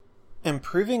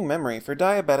Improving memory for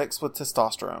diabetics with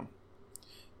testosterone.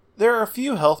 There are a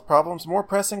few health problems more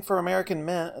pressing for American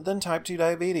men than type 2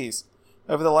 diabetes.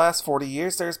 Over the last 40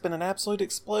 years, there has been an absolute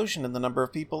explosion in the number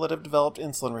of people that have developed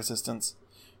insulin resistance.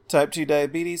 Type 2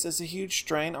 diabetes is a huge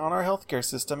strain on our healthcare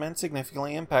system and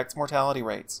significantly impacts mortality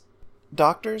rates.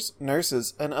 Doctors,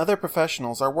 nurses, and other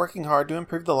professionals are working hard to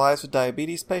improve the lives of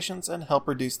diabetes patients and help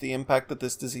reduce the impact that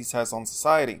this disease has on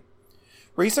society.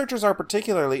 Researchers are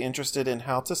particularly interested in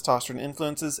how testosterone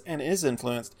influences and is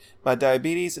influenced by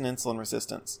diabetes and insulin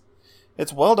resistance.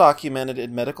 It's well documented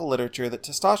in medical literature that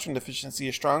testosterone deficiency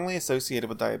is strongly associated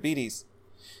with diabetes.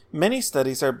 Many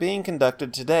studies are being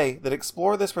conducted today that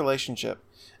explore this relationship,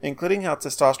 including how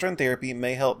testosterone therapy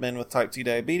may help men with type 2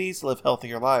 diabetes live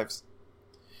healthier lives.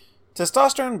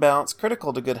 Testosterone balance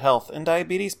critical to good health, and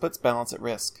diabetes puts balance at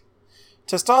risk.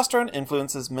 Testosterone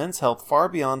influences men's health far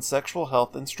beyond sexual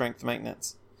health and strength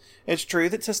maintenance. It's true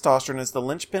that testosterone is the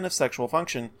linchpin of sexual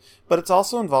function, but it's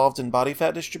also involved in body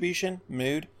fat distribution,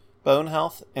 mood, bone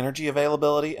health, energy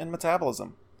availability, and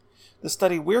metabolism. The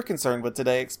study we're concerned with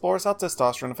today explores how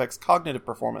testosterone affects cognitive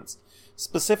performance,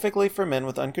 specifically for men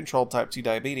with uncontrolled type 2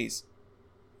 diabetes.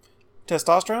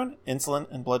 Testosterone, insulin,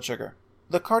 and blood sugar.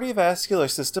 The cardiovascular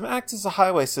system acts as a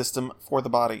highway system for the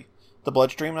body. The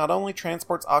bloodstream not only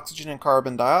transports oxygen and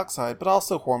carbon dioxide, but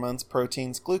also hormones,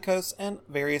 proteins, glucose, and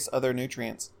various other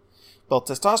nutrients. Both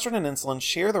testosterone and insulin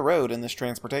share the road in this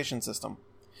transportation system.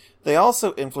 They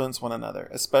also influence one another,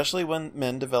 especially when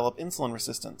men develop insulin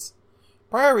resistance.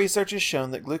 Prior research has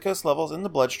shown that glucose levels in the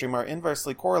bloodstream are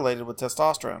inversely correlated with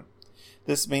testosterone.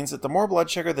 This means that the more blood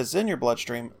sugar that's in your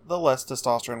bloodstream, the less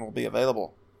testosterone will be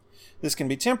available. This can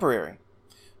be temporary.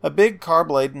 A big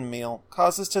carb-laden meal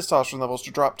causes testosterone levels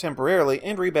to drop temporarily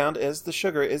and rebound as the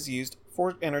sugar is used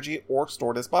for energy or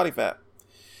stored as body fat.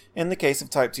 In the case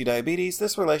of type 2 diabetes,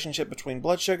 this relationship between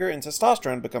blood sugar and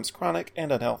testosterone becomes chronic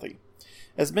and unhealthy.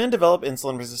 As men develop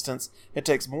insulin resistance, it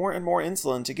takes more and more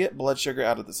insulin to get blood sugar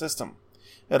out of the system.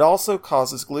 It also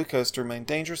causes glucose to remain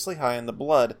dangerously high in the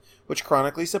blood, which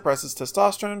chronically suppresses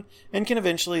testosterone and can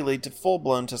eventually lead to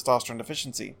full-blown testosterone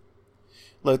deficiency.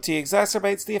 Low T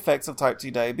exacerbates the effects of type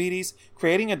 2 diabetes,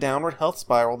 creating a downward health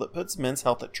spiral that puts men's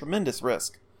health at tremendous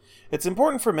risk. It's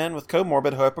important for men with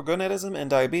comorbid hypogonadism and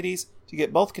diabetes to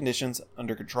get both conditions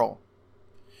under control.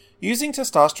 Using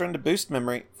testosterone to boost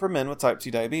memory for men with type 2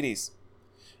 diabetes.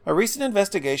 A recent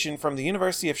investigation from the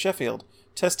University of Sheffield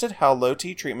tested how low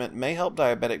T treatment may help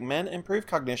diabetic men improve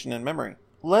cognition and memory.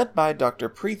 Led by Dr.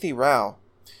 Preethi Rao,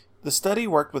 the study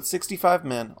worked with 65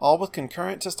 men, all with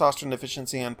concurrent testosterone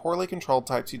deficiency and poorly controlled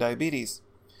type 2 diabetes.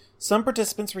 Some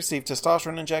participants received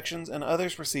testosterone injections and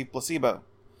others received placebo,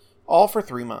 all for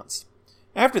 3 months.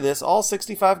 After this, all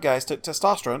 65 guys took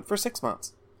testosterone for 6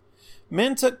 months.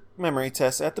 Men took memory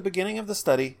tests at the beginning of the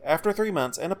study, after 3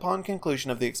 months, and upon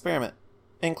conclusion of the experiment,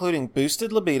 including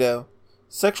boosted libido,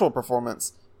 sexual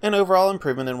performance, and overall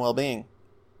improvement in well-being.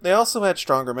 They also had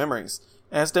stronger memories,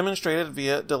 as demonstrated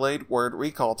via delayed word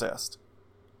recall test.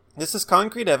 This is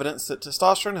concrete evidence that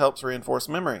testosterone helps reinforce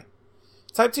memory.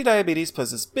 Type 2 diabetes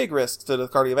poses big risks to the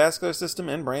cardiovascular system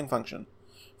and brain function.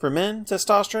 For men,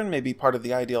 testosterone may be part of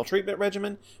the ideal treatment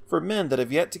regimen for men that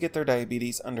have yet to get their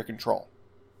diabetes under control.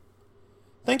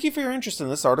 Thank you for your interest in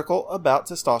this article about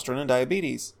testosterone and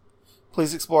diabetes.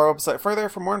 Please explore our website further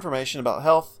for more information about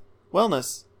health,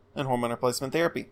 wellness, and hormone replacement therapy.